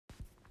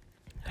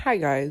Hi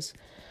guys.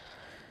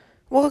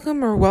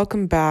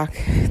 Welcome back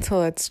to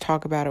Let's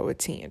Talk About It with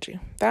Tangie.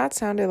 That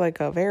sounded like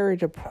a very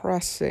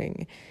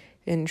depressing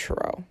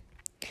intro.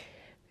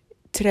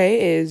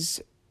 Today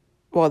is,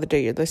 the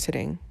day you're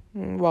listening.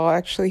 Well,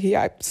 actually,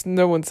 yeah,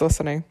 no one's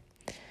listening.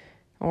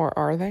 Or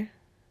are they?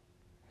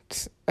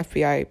 It's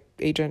FBI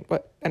agent,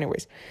 but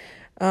anyways.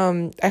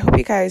 I hope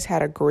you guys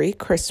had a great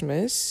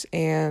Christmas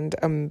and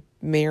a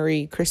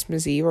Merry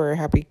Christmas Eve or a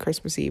Happy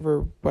Christmas Eve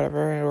or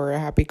whatever, or a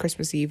Happy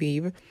Christmas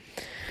Eve.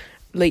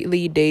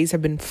 Lately, days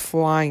have been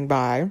flying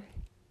by.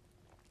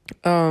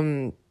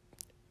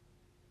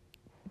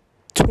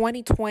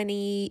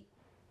 2020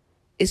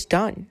 is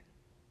done.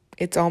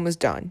 It's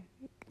almost done.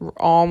 We're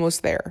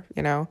almost there,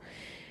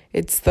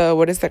 It's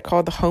what is that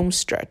called? The home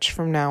stretch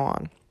from now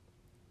on.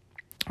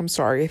 I'm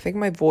sorry. I think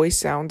my voice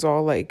sounds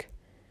all like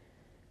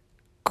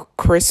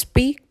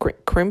crispy,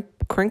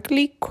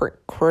 crinkly,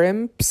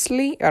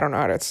 crimpsly. I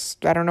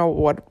don't know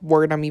what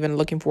word I'm even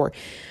looking for.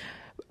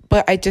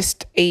 But I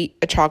just ate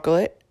a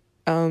chocolate.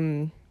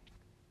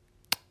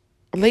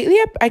 Lately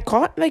I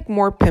got like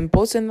more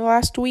pimples in the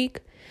last week,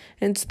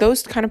 and it's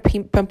those kind of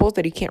pimples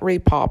that you can't really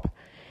pop.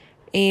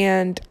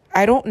 And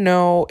I don't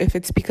know if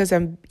it's because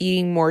I'm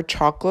eating more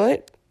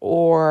chocolate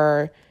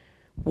or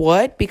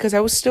what, because I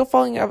was still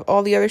following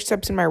all the other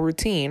steps in my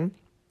routine.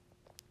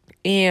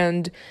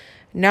 And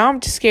now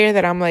I'm just scared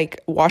that I'm like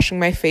washing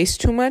my face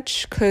too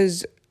much,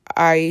 because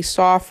I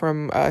saw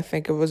from, I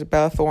think it was a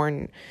Bella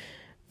Thorne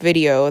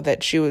video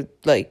that she would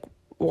like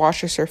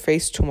washes her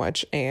face too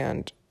much,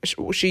 and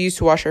she used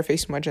to wash her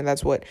face too much, and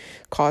that's what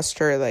caused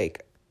her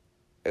like,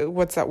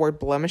 what's that word,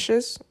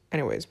 blemishes?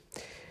 Anyways,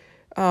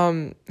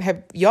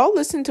 have y'all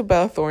listened to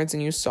Bella Thorne's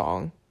new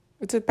song?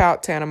 It's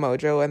about Tana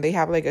Mongeau, and they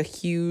have like a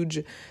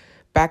huge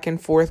back and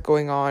forth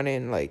going on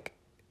in like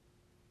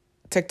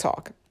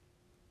TikTok.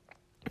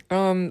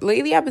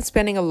 Lately I've been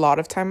spending a lot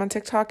of time on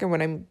TikTok, and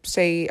when I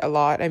say a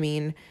lot, I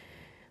mean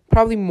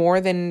probably more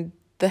than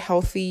the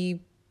healthy,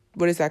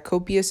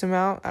 copious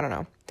amount? I don't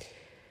know.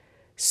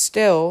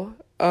 Still,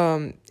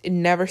 it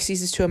never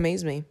ceases to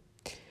amaze me.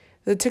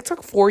 The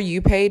TikTok For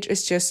You page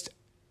is just,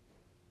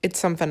 it's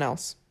something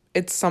else.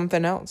 It's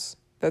something else.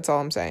 That's all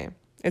I'm saying.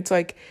 It's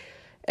like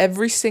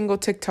every single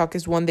TikTok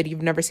is one that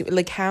you've never seen.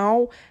 Like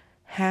how?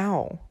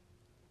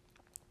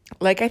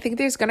 Like, I think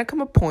there's going to come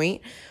a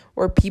point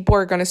where people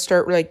are going to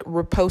start like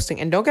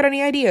reposting, and don't get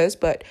any ideas,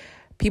 but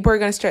people are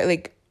going to start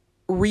like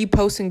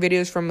reposting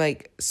videos from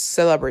like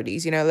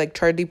celebrities, like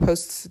Charlie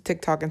posts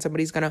TikTok and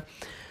somebody's going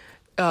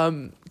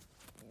to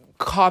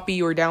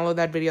copy or download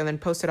that video and then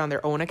post it on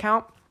their own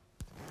account.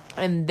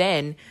 And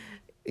then,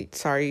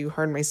 sorry, you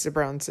heard my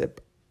zipper on zip.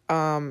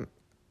 And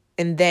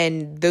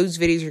then those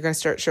videos are going to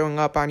start showing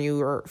up on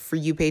your For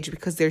You page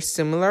because they're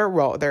similar.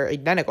 Well, they're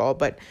identical,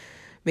 but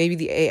maybe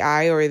the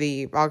AI or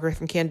the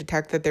algorithm can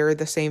detect that they're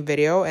the same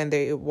video, and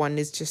one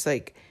is just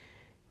like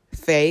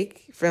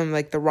fake from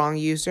like the wrong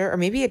user, or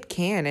maybe it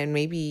can, and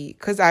maybe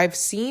because I've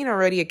seen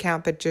already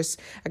accounts that just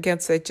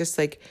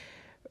like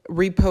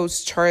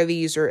repost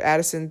Charlie's or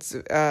Addison's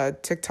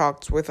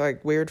TikToks with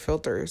like weird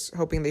filters,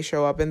 hoping they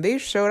show up, and they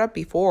showed up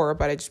before,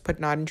 but I just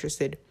put not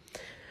interested.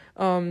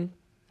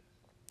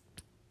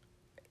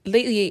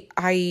 Lately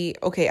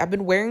I've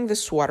been wearing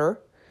this sweater.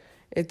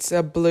 It's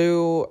a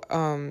blue,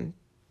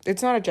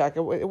 it's not a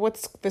jacket.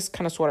 What's this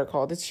kind of sweater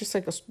called? It's just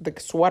like a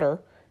sweater.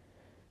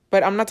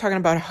 But I'm not talking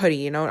about a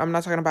hoodie, I'm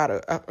not talking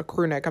about a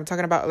crew neck. I'm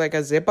talking about like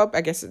a zip up.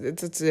 I guess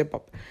it's a zip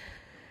up.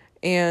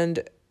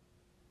 And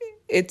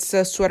it's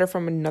a sweater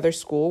from another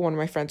school. One of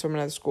my friends from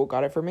another school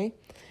got it for me.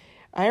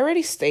 I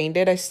already stained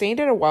it. I stained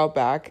it a while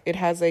back. It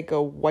has like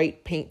a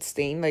white paint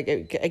stain. Like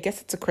I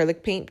guess it's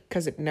acrylic paint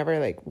because it never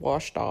like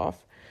washed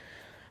off.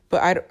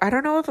 But I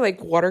don't know if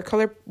like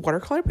watercolor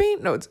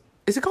paint? No,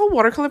 is it called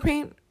watercolor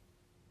paint?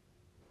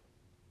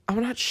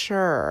 I'm not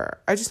sure.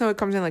 I just know it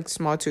comes in like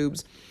small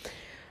tubes.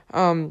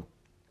 And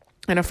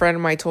a friend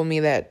of mine told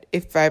me that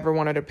if I ever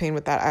wanted to paint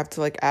with that, I have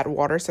to like add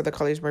water so the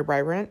color is more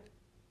vibrant.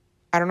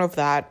 I don't know if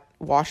that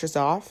washes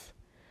off.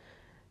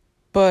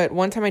 But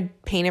one time I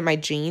painted my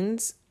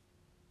jeans,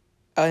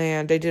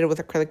 and I did it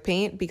with acrylic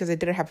paint because I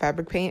didn't have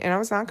fabric paint, and I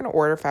was not going to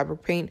order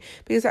fabric paint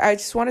because I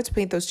just wanted to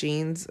paint those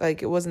jeans.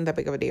 Like, it wasn't that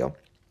big of a deal.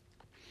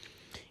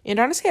 And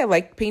honestly, I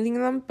liked painting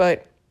them,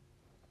 but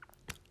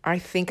I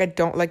think I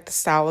don't like the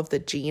style of the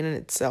jean in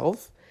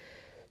itself.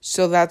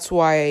 So that's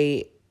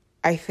why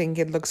I think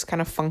it looks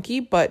kind of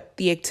funky, but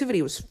the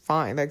activity was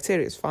fine. The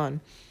activity was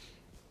fun.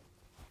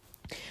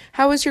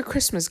 How was your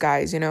Christmas,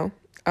 guys,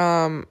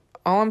 All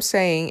I'm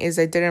saying is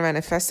I didn't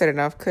manifest it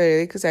enough,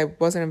 clearly, because I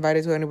wasn't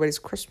invited to anybody's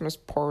Christmas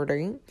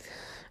party.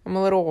 I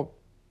was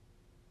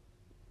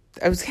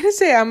going to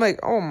say, I'm like,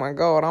 oh my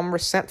God, I'm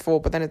resentful,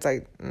 but then it's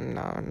like,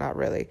 no, not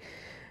really.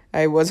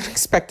 I wasn't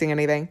expecting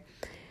anything.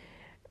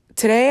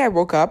 Today I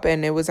woke up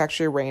and it was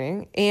actually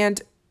raining,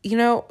 and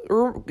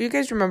you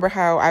guys remember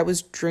how I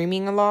was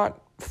dreaming a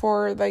lot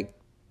for like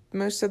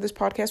most of this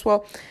podcast?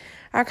 Well,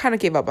 I kind of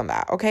gave up on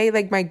that, okay?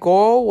 Like, my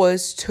goal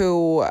was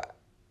to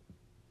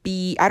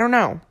be, I don't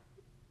know.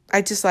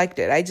 I just liked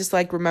it. I just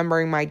like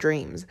remembering my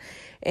dreams.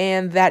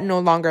 And that no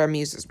longer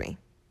amuses me.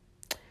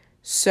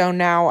 So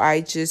now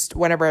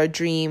whenever I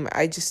dream,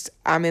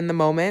 I'm in the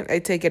moment. I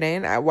take it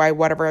in.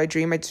 Whatever I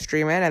dream, I just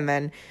dream it. And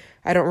then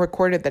I don't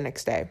record it the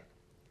next day.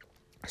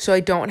 So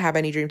I don't have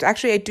any dreams.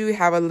 Actually, I do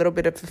have a little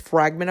bit of a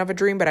fragment of a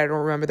dream, but I don't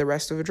remember the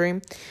rest of a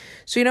dream.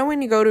 So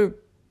when you go to...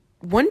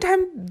 One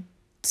time,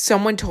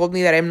 someone told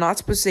me that I'm not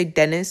supposed to say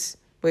Dennis.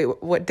 Wait,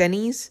 what,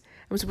 Denny's?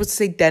 I'm supposed to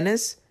say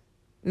Dennis?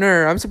 No,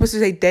 I'm supposed to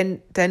say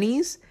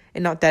Denny's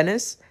and not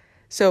Dennis.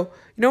 So,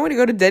 when you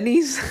go to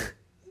Denny's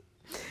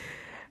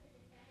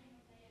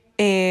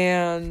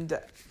and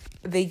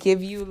they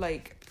give you,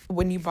 like,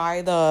 when you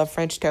buy the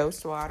French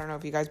toast, well, I don't know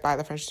if you guys buy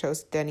the French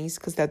toast Denny's,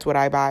 because that's what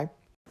I buy.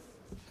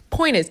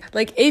 Point is,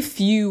 like,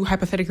 if you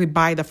hypothetically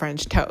buy the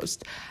French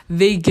toast,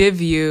 they give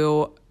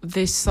you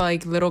this,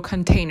 like, little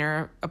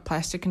container, a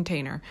plastic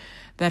container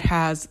that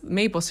has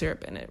maple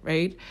syrup in it,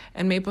 right?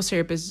 And maple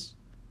syrup is...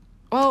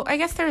 Well, I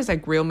guess there's,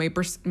 like, real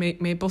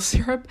maple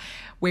syrup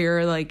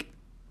where, like,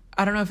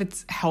 I don't know if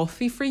it's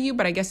healthy for you,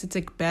 but I guess it's,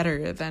 like,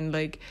 better than,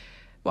 like...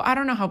 Well, I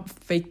don't know how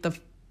fake the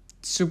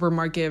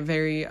supermarket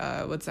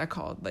what's that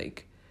called?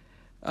 Like,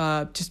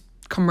 just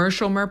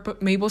commercial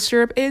maple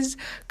syrup is.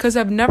 Because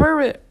I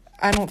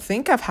don't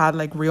think I've had,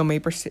 like, real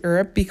maple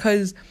syrup,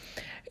 because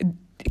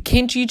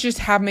can't you just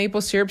have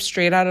maple syrup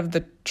straight out of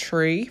the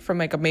tree from,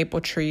 like, a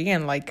maple tree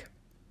in, like,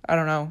 I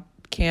don't know,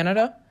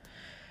 Canada?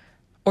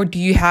 Or do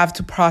you have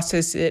to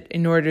process it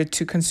in order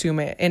to consume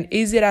it? And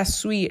is it as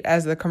sweet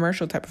as the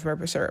commercial type of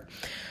maple syrup?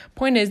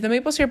 Point is, the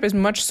maple syrup is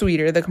much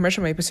sweeter. The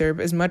commercial maple syrup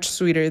is much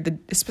sweeter.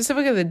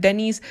 Specifically, the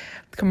Denny's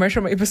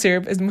commercial maple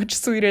syrup is much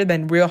sweeter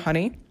than real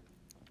honey.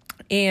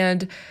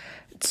 And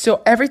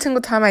so every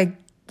single time I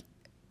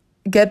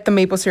get the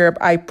maple syrup,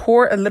 I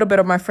pour a little bit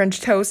of my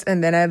French toast,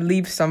 and then I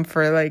leave some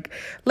for, like,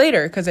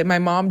 later. Because my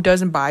mom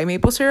doesn't buy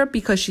maple syrup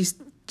because she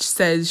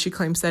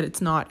claims that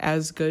it's not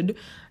as good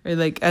or,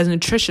 like, as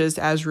nutritious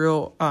as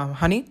real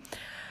honey.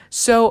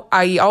 So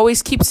I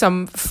always keep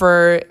some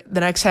for the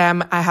next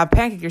time I have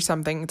pancake or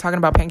something. Talking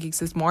about pancakes,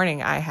 this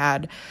morning I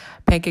had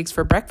pancakes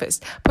for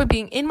breakfast. Point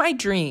being, in my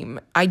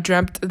dream, I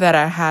dreamt that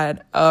I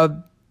had a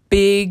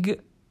big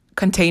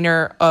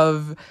container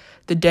of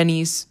the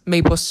Denny's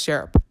maple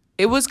syrup.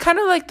 It was kind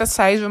of like the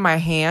size of my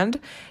hand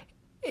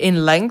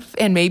in length,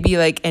 and maybe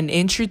like an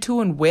inch or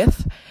two in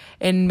width,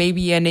 and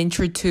maybe an inch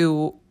or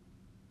two...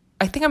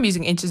 I think I'm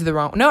using inches the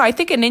wrong... No, I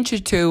think an inch or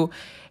two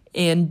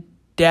in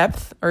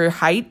depth or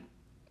height.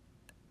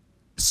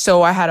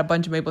 So I had a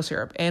bunch of maple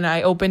syrup, and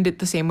I opened it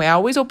the same way. I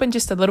always open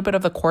just a little bit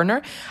of the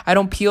corner. I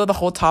don't peel the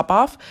whole top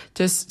off,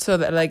 just so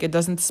that, like, it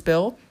doesn't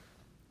spill.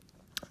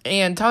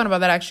 And talking about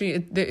that, actually,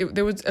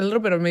 there was a little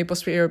bit of maple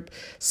syrup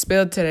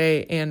spilled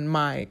today in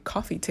my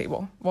coffee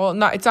table. Well,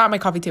 it's not my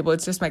coffee table.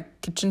 It's just my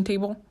kitchen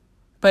table.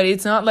 But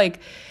it's not like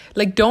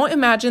don't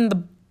imagine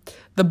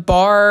the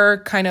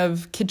bar kind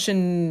of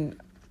kitchen.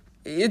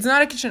 It's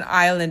not a kitchen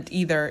island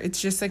either. It's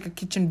just like a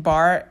kitchen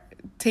bar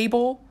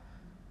table.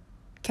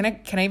 Can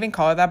I even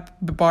call it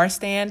that? Bar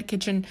stand,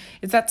 kitchen?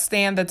 It's that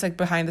stand that's, like,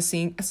 behind the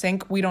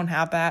sink. We don't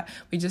have that.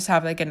 We just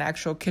have, like, an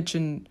actual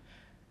kitchen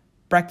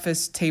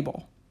breakfast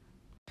table.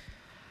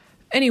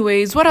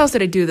 Anyways, what else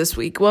did I do this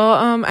week? Well,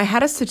 I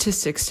had a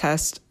statistics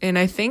test, and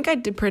I think I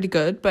did pretty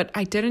good, but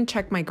I didn't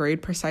check my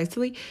grade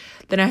precisely.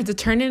 Then I had to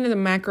turn in the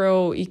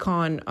macro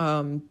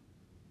econ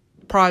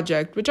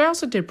project, which I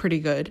also did pretty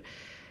good.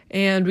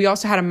 And we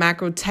also had a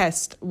macro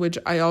test, which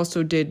I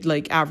also did,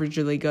 like,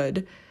 averagely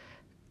good.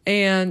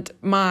 And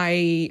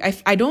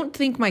I don't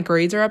think my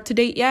grades are up to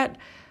date yet.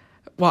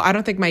 Well, I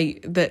don't think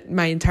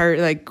my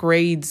entire, like,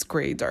 grades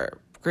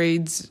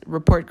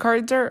report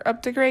cards are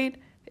up to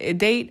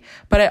date.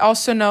 But I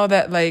also know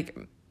that, like,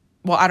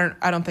 well,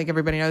 I don't think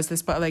everybody knows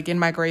this, but, like, in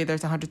my grade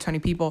there's 120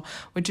 people,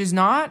 which is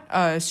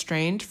not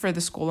strange for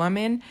the school I'm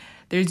in.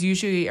 There's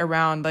usually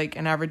around, like,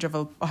 an average of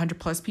 100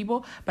 plus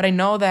people. But I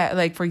know that,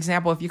 like, for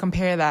example, if you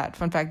compare that,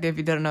 fun fact, if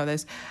you didn't know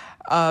this,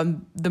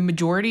 the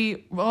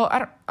majority, well,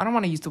 I don't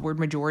want to use the word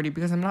majority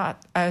because I'm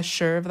not as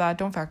sure of that.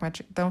 Don't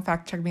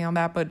fact check me on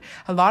that. But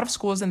a lot of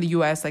schools in the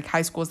US, like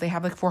high schools, they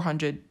have like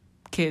 400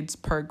 kids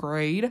per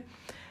grade.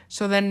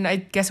 So then I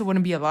guess it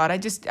wouldn't be a lot. I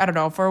don't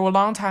know. For a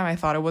long time, I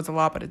thought it was a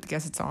lot, but I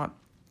guess it's not.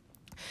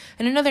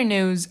 And in other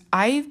news,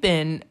 I've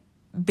been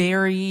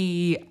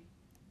very,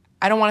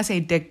 I don't want to say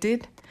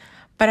addicted,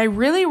 but I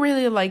really,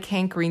 really like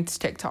Hank Green's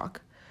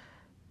TikTok.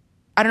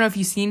 I don't know if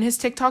you've seen his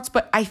TikToks,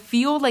 but I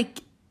feel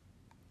like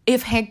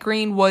if Hank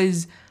Green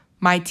was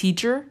my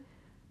teacher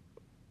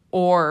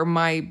or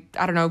my,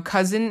 I don't know,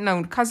 cousin,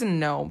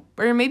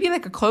 or maybe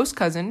like a close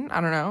cousin,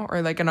 I don't know,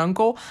 or like an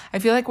uncle, I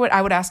feel like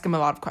I would ask him a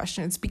lot of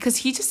questions because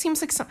he just seems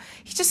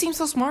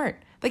so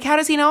smart. Like, how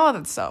does he know all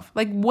that stuff?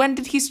 Like, when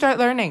did he start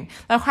learning?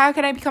 Like, how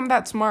can I become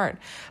that smart?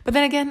 But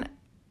then again,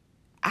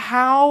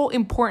 how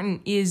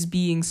important is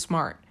being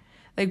smart?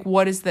 Like,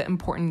 what is the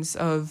importance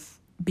of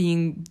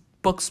being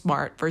book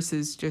smart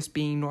versus just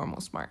being normal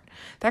smart?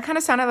 That kind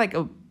of sounded like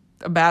a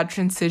bad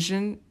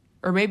transition,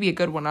 or maybe a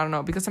good one, I don't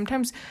know, because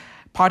sometimes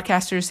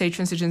podcasters say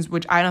transitions,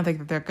 which I don't think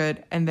that they're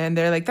good. And then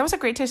they're like, that was a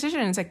great transition.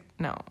 And it's like,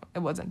 no, it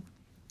wasn't.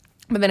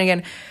 But then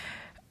again,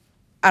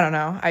 I don't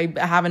know. I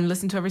haven't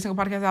listened to every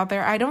single podcast out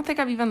there. I don't think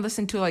I've even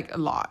listened to like a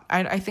lot.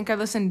 I think I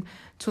listened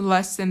to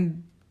less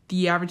than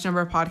the average number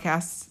of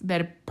podcasts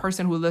that a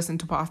person who listens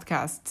to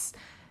podcasts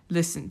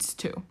listens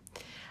to.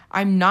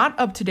 I'm not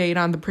up to date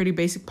on the Pretty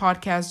Basic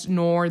podcast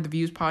nor the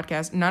Views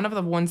podcast. None of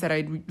the ones that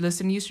I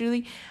listen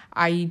usually.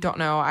 I don't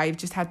know. I've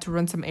just had to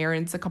run some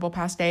errands a couple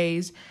past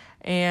days.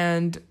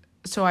 And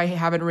so I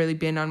haven't really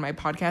been on my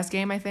podcast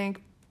game, I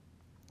think.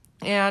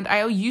 And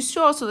I used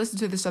to also listen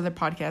to this other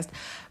podcast.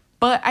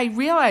 But I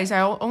realized I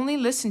only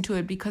listened to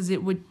it because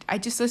I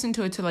just listened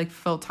to it to like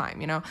fill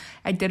time, you know.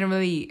 I didn't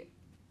really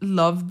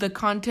love the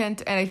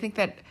content. And I think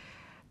that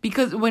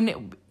because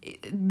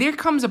there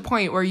comes a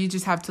point where you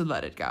just have to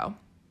let it go.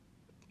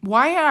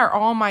 Why are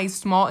all my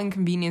small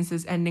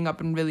inconveniences ending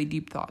up in really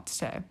deep thoughts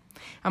today?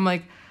 I'm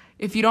like,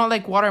 if you don't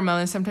like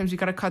watermelon, sometimes you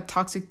gotta cut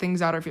toxic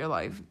things out of your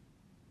life.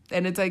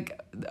 And it's like,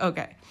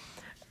 okay.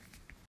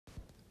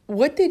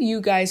 What did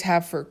you guys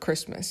have for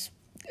Christmas?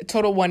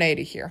 Total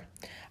 180 here.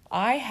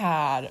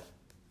 I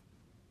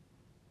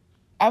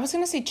was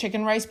gonna say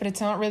chicken rice, but it's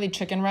not really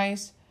chicken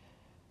rice.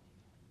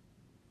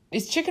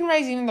 Is chicken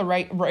rice even the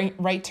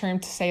right term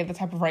to say the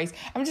type of rice?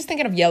 I'm just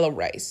thinking of yellow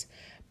rice.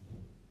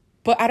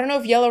 But I don't know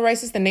if yellow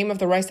rice is the name of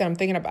the rice that I'm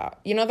thinking about.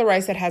 You know the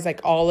rice that has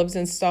like olives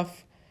and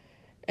stuff?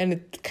 And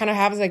it kind of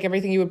has like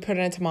everything you would put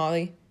in a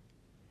tamale?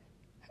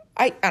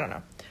 I don't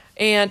know.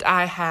 And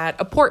I had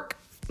a pork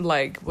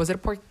leg. Was it a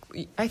pork?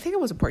 I think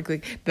it was a pork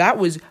leg. That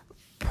was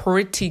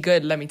pretty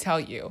good, let me tell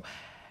you.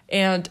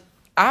 And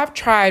I've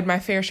tried my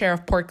fair share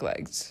of pork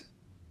legs.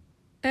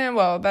 And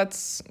well,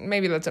 that's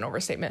an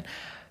overstatement.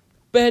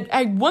 But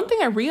one thing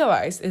I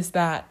realized is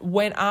that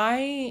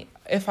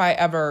if I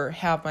ever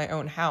have my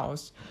own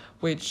house,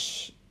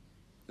 which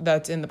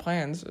that's in the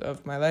plans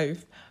of my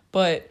life,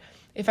 but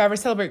if I ever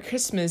celebrate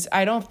Christmas,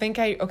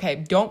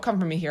 don't come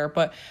for me here,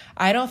 but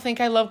I don't think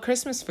I love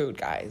Christmas food,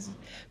 guys.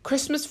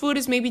 Christmas food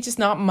is maybe just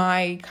not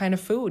my kind of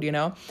food, you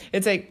know?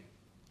 It's like,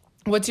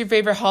 what's your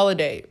favorite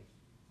holiday?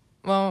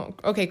 Well,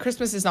 okay,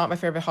 Christmas is not my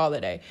favorite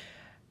holiday.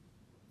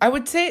 I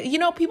would say, you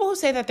know, people who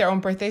say that their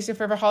own birthday is their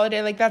favorite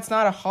holiday, like, that's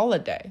not a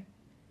holiday.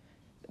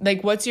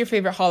 Like, what's your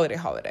favorite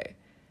holiday?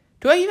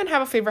 Do I even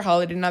have a favorite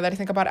holiday now that I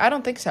think about it? I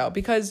don't think so,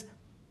 because,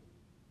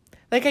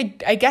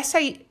 like, I guess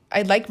I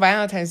like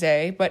Valentine's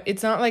Day, but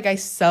it's not like I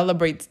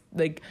celebrate,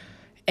 like,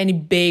 any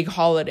big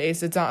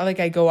holidays. It's not like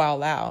I go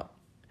all out.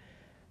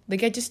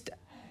 Like,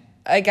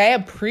 I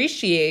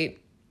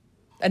appreciate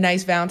a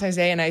nice Valentine's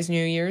Day, a nice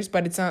New Year's,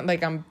 but it's not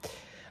like I'm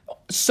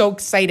so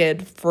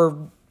excited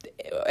for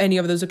any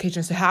of those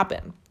occasions to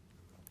happen.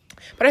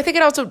 But I think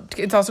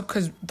it's also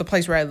because the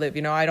place where I live,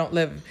 you know, I don't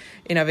live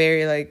in a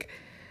very, like,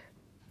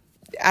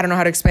 I don't know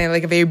how to explain it,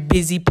 like a very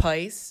busy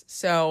place.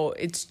 So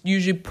it's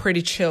usually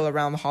pretty chill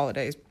around the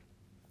holidays.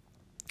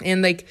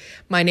 And like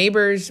my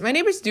neighbors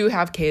do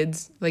have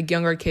kids, like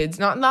younger kids,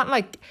 not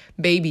like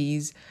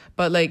babies,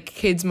 but like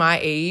kids my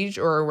age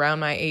or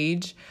around my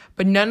age.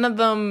 But none of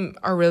them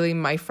are really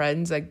my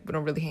friends. Like, we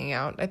don't really hang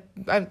out.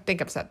 I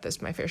think I've said this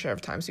my fair share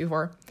of times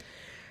before.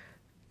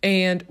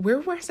 And where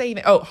was I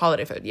even? Oh,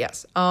 holiday food,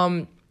 yes.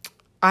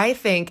 I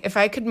think if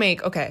I could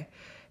make, okay,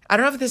 I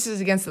don't know if this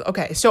is against,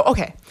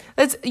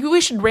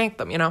 we should rank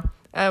them, you know?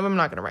 I'm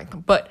not going to rank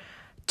them, but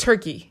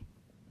turkey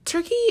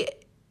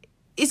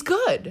is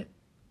good.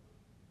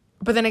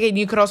 But then again,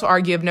 you could also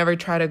argue I've never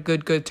tried a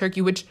good turkey,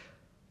 which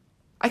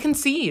I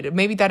concede.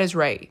 Maybe that is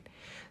right.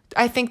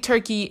 I think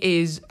turkey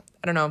is,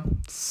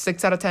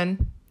 6 out of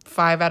 10,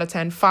 5 out of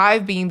 10,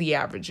 5 being the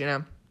average, you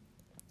know?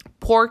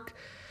 Pork,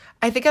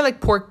 I think I like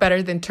pork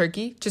better than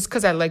turkey, just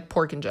because I like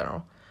pork in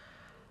general.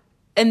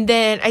 And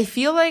then I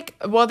feel like,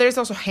 well, there's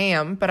also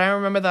ham, but I don't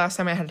remember the last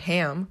time I had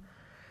ham.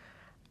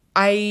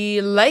 I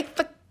like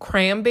the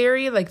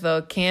cranberry, like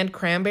the canned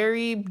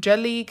cranberry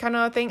jelly kind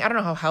of thing. I don't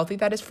know how healthy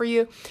that is for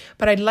you,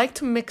 but I'd like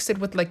to mix it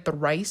with like the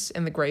rice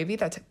and the gravy.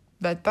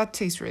 That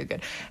tastes really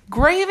good.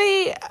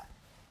 Gravy,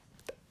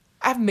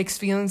 I have mixed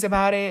feelings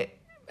about it.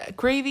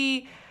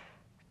 Gravy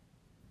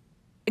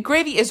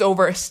is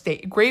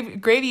overstated.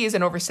 Gravy is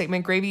an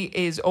overstatement. Gravy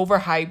is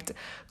overhyped.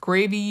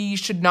 Gravy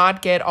should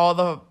not get all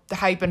the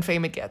hype and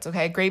fame it gets,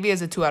 okay? Gravy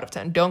is a 2 out of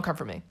 10. Don't come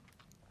for me.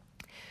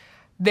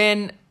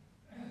 Then,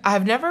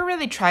 I've never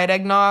really tried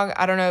eggnog.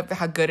 I don't know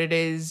how good it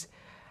is.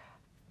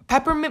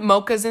 Peppermint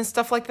mochas and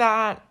stuff like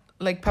that,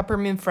 like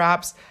peppermint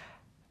fraps,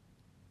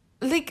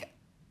 like,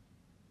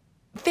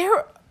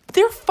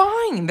 they're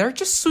fine. They're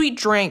just sweet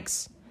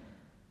drinks.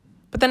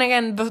 But then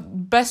again, the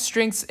best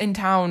drinks in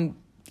town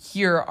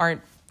here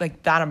aren't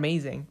like that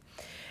amazing.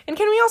 And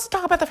can we also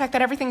talk about the fact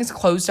that everything is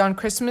closed on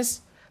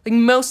Christmas? Like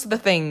most of the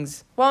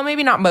things, well,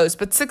 maybe not most,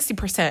 but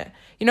 60%,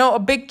 you know, a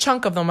big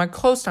chunk of them are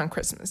closed on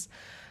Christmas.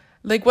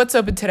 Like, what's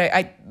open today?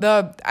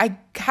 I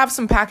have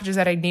some packages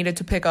that I needed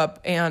to pick up,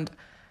 and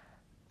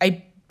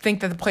I think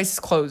that the place is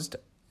closed.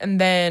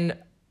 And then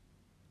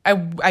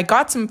I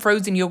got some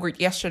frozen yogurt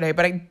yesterday,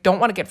 but I don't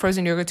want to get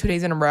frozen yogurt 2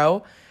 days in a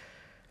row.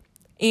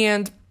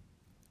 And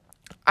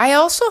I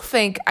also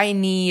think I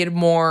need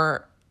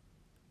more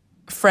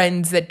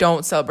friends that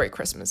don't celebrate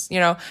Christmas. You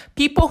know,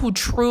 people who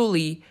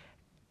truly,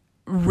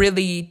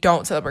 really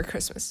don't celebrate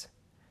Christmas.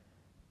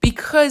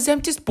 Because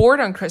I'm just bored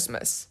on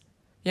Christmas.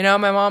 You know,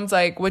 my mom's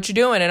like, what you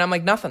doing? And I'm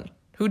like, nothing.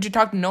 Who'd you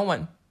talk to? No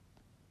one.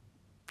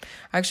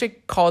 I actually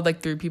called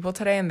like 3 people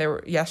today and they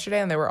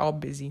were all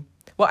busy.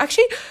 Well,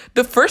 actually,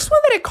 the first one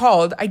that I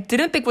called, I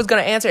didn't think was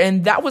going to answer.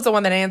 And that was the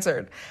one that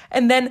answered.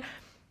 And then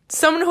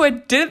someone who I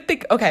didn't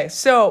think, okay,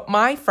 so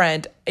my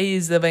friend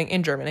is living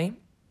in Germany,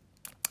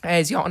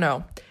 as y'all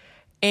know.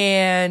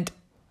 And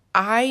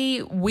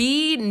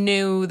we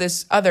knew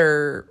this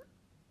other,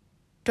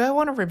 do I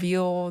want to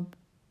reveal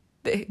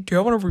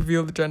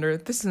the gender?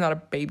 This is not a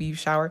baby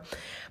shower.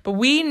 But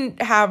we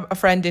have a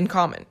friend in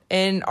common.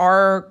 And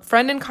our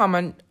friend in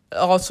common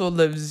also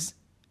lives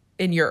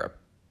in Europe.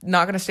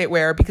 Not going to state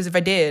where, because if I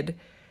did,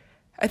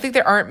 I think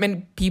there aren't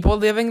many people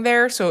living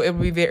there. So it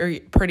would be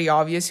pretty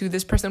obvious who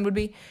this person would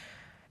be.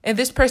 And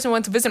this person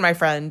went to visit my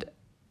friend.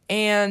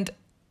 And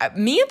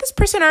me and this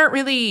person aren't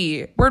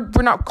really, we're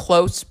not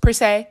close per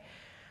se.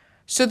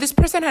 So this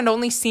person had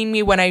only seen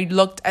me when I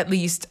looked at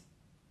least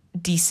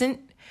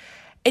decent.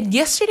 And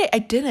yesterday I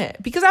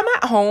didn't, because I'm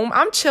at home,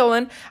 I'm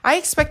chilling. I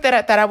expected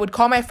that I would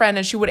call my friend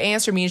and she would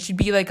answer me and she'd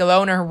be like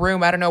alone in her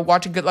room, I don't know,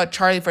 watching Good Luck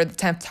Charlie for the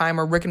 10th time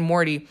or Rick and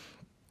Morty.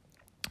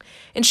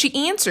 And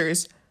she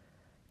answers,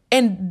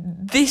 and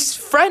this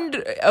friend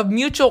of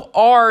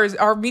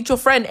our mutual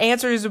friend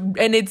answers,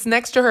 and it's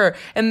next to her,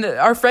 and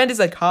our friend is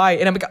like, hi,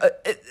 and I'm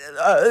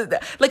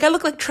like, I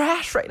look like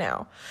trash right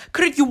now.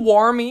 Couldn't you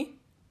warn me?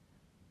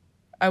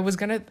 I was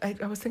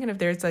thinking if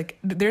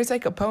there's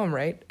like a poem,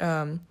 right?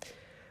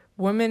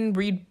 Women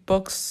read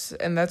books,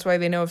 and that's why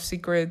they know of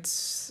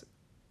secrets.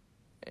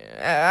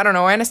 I don't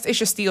know.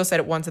 Anastasia Steele said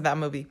it once in that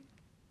movie.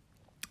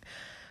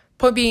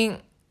 Point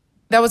being,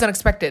 that was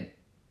unexpected.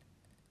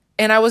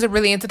 And I wasn't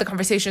really into the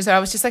conversation, so I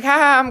was just like,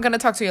 I'm going to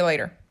talk to you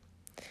later.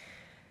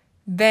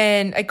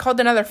 Then I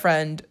called another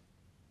friend.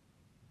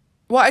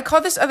 Well, I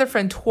called this other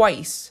friend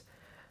twice.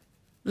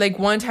 Like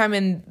one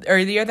time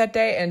earlier that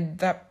day, and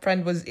that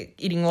friend was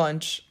eating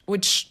lunch.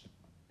 Which,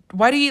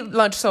 why do you eat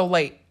lunch so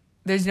late?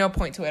 There's no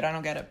point to it. I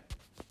don't get it.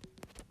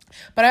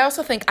 But I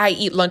also think I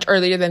eat lunch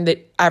earlier than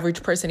the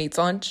average person eats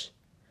lunch.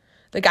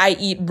 Like I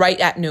eat right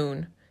at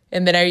noon.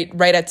 And then I eat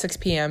right at 6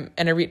 p.m.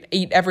 And I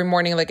eat every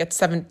morning like at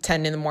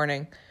 7:10 in the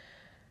morning.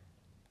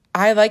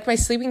 I like my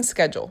sleeping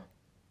schedule.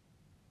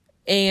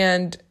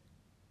 And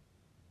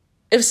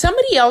if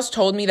somebody else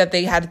told me that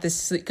they had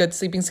this good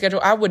sleeping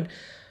schedule, I would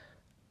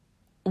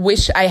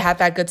wish I had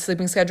that good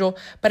sleeping schedule.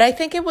 But I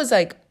think it was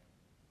like,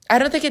 I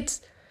don't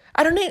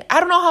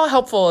know how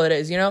helpful it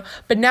is, you know?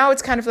 But now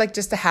it's kind of like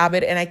just a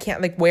habit and I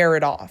can't like wear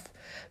it off.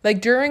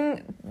 Like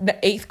during the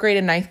 8th grade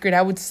and 9th grade,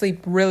 I would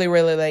sleep really,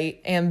 really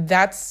late. And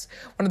that's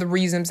one of the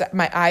reasons that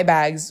my eye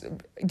bags,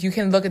 you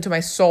can look into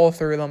my soul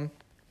through them.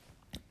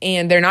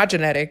 And they're not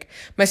genetic.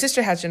 My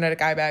sister has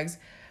genetic eye bags,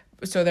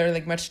 so they're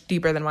like much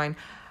deeper than mine.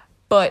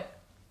 But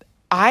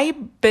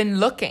I've been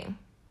looking,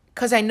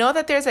 because I know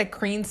that there's like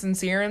creams and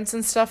serums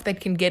and stuff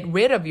that can get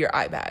rid of your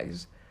eye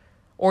bags.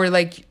 Or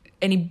like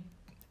any,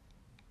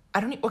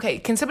 okay,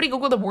 can somebody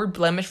Google the word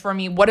blemish for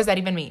me? What does that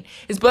even mean?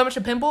 Is blemish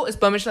a pimple? Is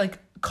blemish like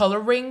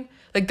coloring?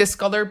 Like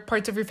discolored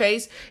parts of your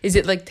face? Is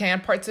it like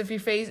tan parts of your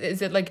face?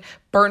 Is it like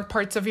burnt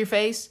parts of your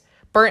face?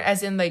 Burnt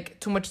as in like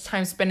too much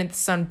time spent in the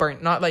sun,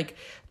 burnt, not like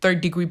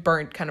 3rd-degree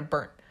burnt kind of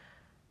burnt.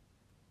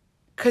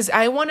 Because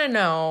I want to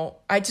know,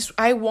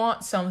 I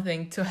want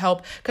something to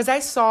help. Because I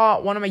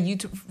saw one of my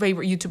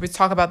favorite YouTubers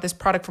talk about this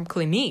product from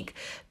Clinique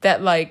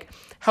that like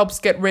helps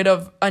get rid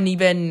of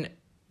uneven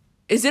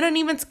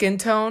skin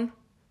tone?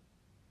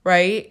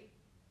 Right?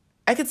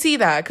 I could see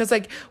that. Because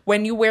like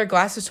when you wear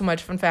glasses too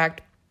much, fun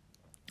fact,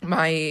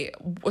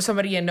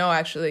 somebody I know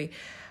actually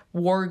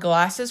wore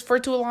glasses for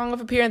too long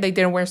of a period and they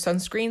didn't wear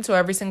sunscreen. So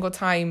every single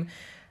time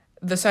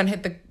the sun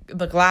hit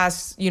the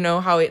glass, you know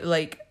how it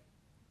like,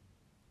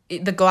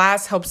 the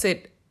glass helps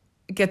it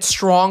get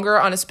stronger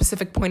on a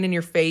specific point in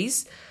your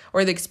face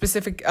or the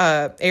specific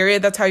area.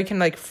 That's how you can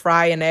like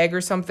fry an egg or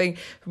something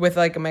with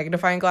like a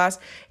magnifying glass.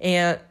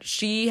 And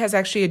she has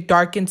actually a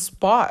darkened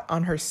spot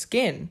on her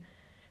skin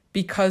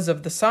because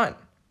of the sun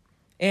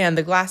and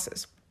the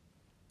glasses.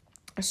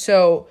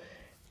 So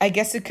I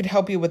guess it could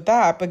help you with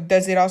that, but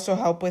does it also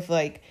help with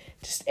like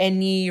just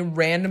any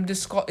random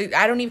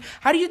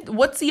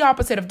what's the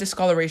opposite of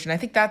discoloration? I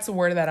think that's the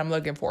word that I'm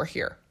looking for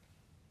here.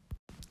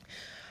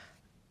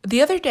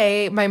 The other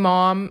day, my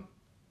mom,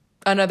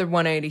 another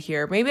 180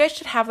 here, maybe I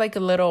should have like a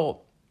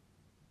little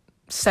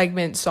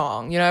segment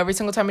song, you know, every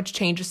single time I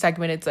change a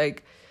segment, it's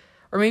like,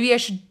 or maybe I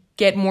should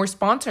get more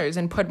sponsors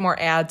and put more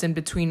ads in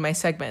between my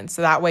segments.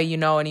 So that way, you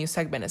know, a new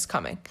segment is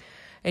coming.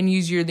 And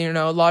use your,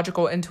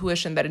 logical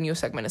intuition that a new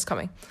segment is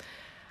coming.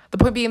 The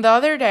point being, the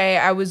other day,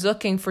 I was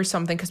looking for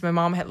something because my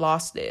mom had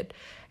lost it.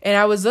 And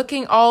I was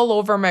looking all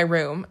over my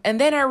room. And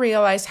then I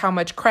realized how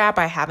much crap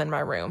I have in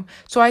my room.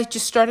 So I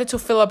just started to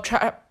fill up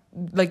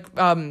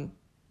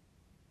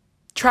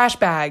trash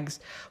bags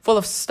full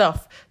of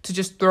stuff to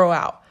just throw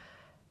out.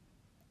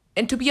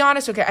 And to be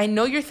honest, okay, I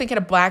know you're thinking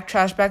of black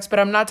trash bags, but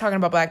I'm not talking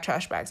about black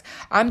trash bags.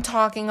 I'm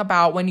talking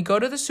about when you go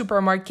to the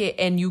supermarket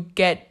and you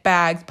get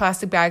bags,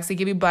 plastic bags, they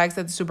give you bags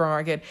at the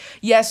supermarket.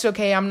 Yes,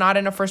 okay, I'm not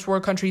in a first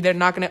world country. They're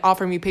not going to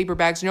offer me paper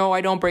bags. No,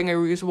 I don't bring a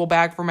reusable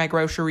bag for my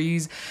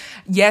groceries.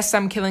 Yes,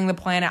 I'm killing the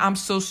planet. I'm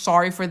so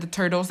sorry for the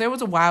turtles. There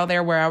was a while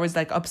there where I was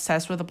like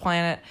obsessed with the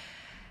planet.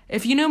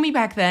 If you knew me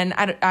back then,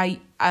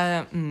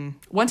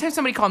 one time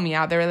somebody called me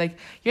out. They were like,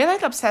 "You're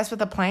like obsessed with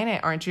the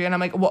planet, aren't you?" And I'm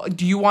like, "Well,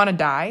 do you want to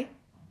die?"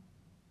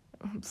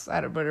 I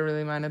don't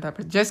really mind that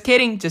person. Just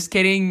kidding.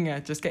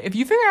 If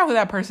you figure out who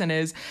that person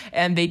is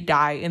and they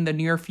die in the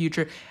near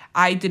future,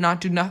 I did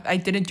not do nothing. I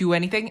didn't do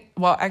anything.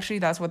 Well, actually,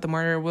 that's what the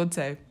murderer would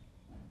say,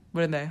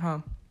 wouldn't they? Huh?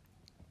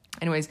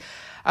 Anyways,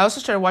 I also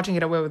started watching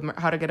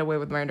How to Get Away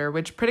with Murder,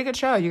 which pretty good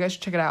show. You guys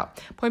should check it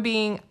out. Point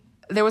being,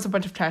 there was a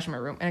bunch of trash in my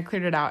room, and I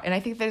cleared it out. And I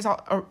think there's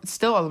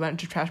still a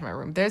bunch of trash in my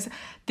room. There's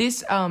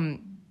this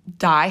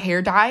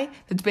hair dye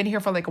that's been here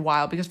for like a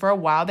while, because for a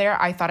while there,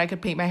 I thought I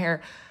could paint my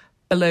hair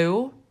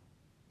blue,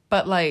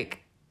 but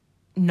like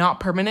not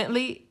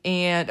permanently,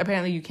 and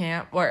apparently you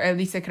can't, or at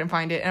least I couldn't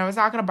find it. And I was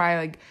not gonna buy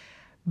like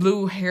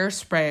blue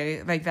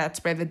hairspray, like that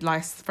spray that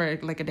lasts for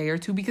like a day or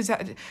two, because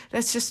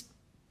that's just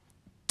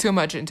too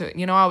much into it.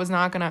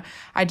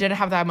 I didn't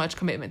have that much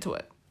commitment to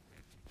it.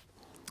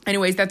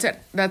 Anyways, that's it.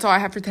 That's all I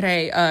have for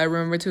today.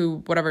 Remember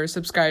to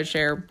subscribe,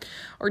 share,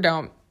 or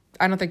don't.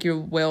 I don't think you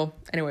will.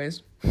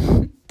 Anyways,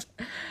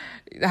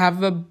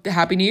 have a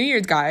happy New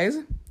Year's, guys,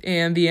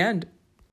 and the end.